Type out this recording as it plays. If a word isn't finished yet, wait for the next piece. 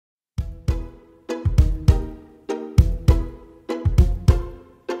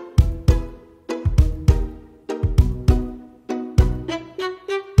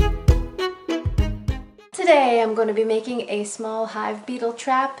Today I'm going to be making a small hive beetle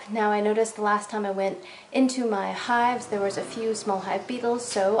trap. Now I noticed the last time I went into my hives there was a few small hive beetles,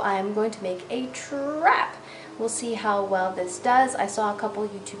 so I'm going to make a trap. We'll see how well this does. I saw a couple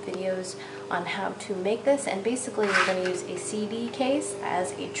YouTube videos on how to make this, and basically we're going to use a CD case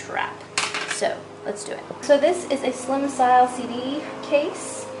as a trap. So let's do it. So this is a slim style CD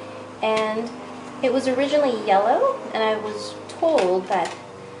case, and it was originally yellow, and I was told that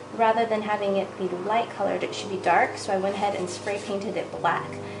rather than having it be light colored, it should be dark, so I went ahead and spray painted it black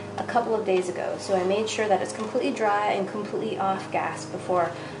a couple of days ago. So I made sure that it's completely dry and completely off gas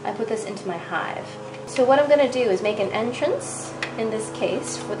before I put this into my hive. So what I'm going to do is make an entrance in this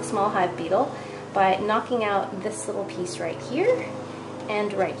case for the small hive beetle by knocking out this little piece right here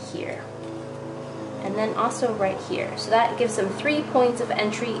and right here. And then also right here. So that gives them 3 points of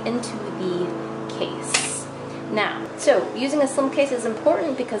entry into the case. Now, so using a slim case is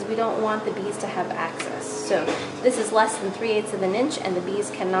important because we don't want the bees to have access. So this is less than 3/8 of an inch and the bees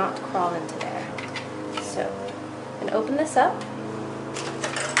cannot crawl into there. So I'm going to open this up.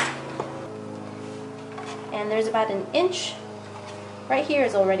 And there's about an inch right here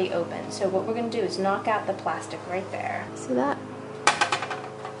is already open. So what we're going to do is knock out the plastic right there. See that?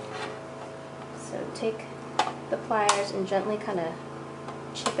 So take the pliers and gently kind of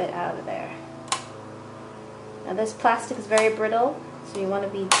chip it out of there. Now this plastic is very brittle, so you want to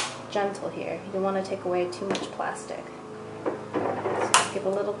be gentle here. You don't want to take away too much plastic. So just give a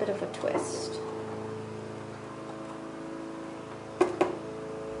little bit of a twist.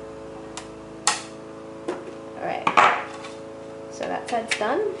 Alright, so that side's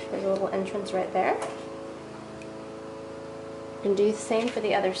done. There's a little entrance right there. And do the same for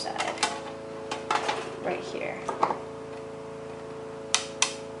the other side, right here.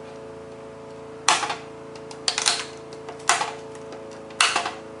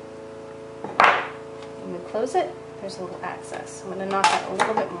 Close it, there's a little access. I'm going to knock out a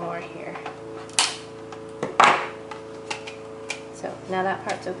little bit more here. So now that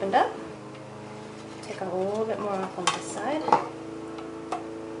part's opened up. Take a little bit more off on this side.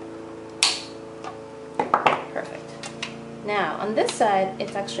 Perfect. Now on this side,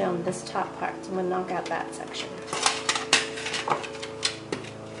 it's actually on this top part, so I'm going to knock out that section.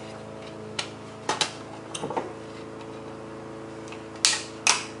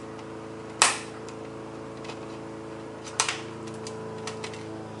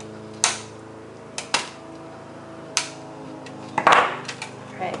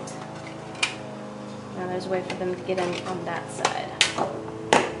 Right. Now there's a way for them to get in on that side.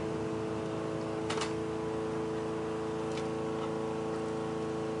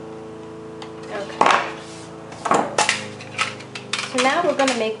 Okay. So now we're going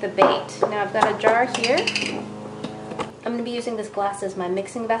to make the bait. Now I've got a jar here. I'm going to be using this glass as my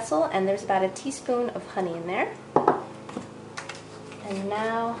mixing vessel, and there's about a teaspoon of honey in there. And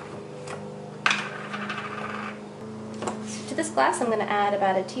now to this glass I'm going to add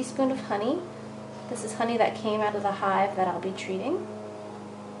about a teaspoon of honey. This is honey that came out of the hive that I'll be treating.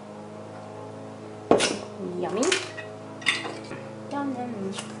 Yummy. Yum,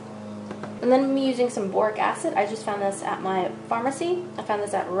 yum. And then I'm using some boric acid. I just found this at my pharmacy. I found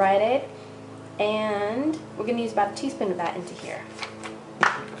this at Rite Aid. And we're going to use about a teaspoon of that into here.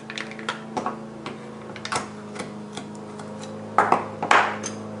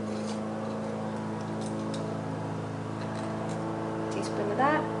 Teaspoon of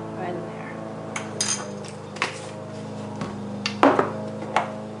that right in there.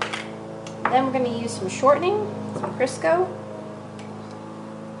 Then we're going to use some shortening, some Crisco,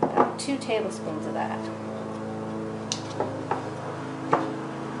 about 2 tablespoons of that.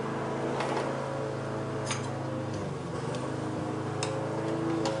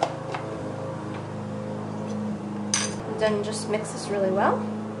 Then just mix this really well.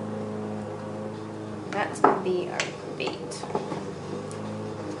 That's going to be our bait.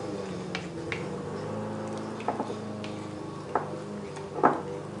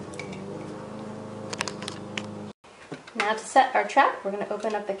 Now to set our trap, we're going to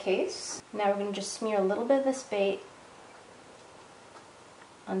open up the case. Now we're going to just smear a little bit of this bait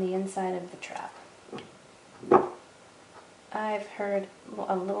on the inside of the trap. I've heard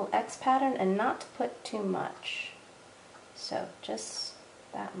a little X pattern and not to put too much. So just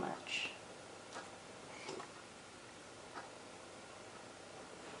that much.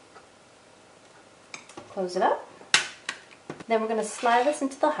 Close it up. Then we're going to slide this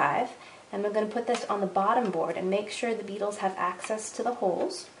into the hive, and we're going to put this on the bottom board and make sure the beetles have access to the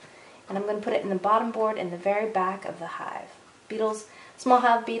holes. And I'm going to put it in the bottom board in the very back of the hive. Small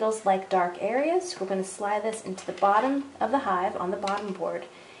hive beetles like dark areas. We're going to slide this into the bottom of the hive on the bottom board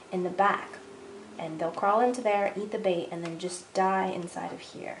in the back. and they'll crawl into there, eat the bait, and then just die inside of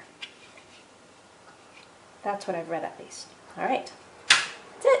here. That's what I've read at least. All right,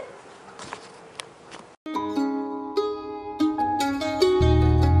 that's it.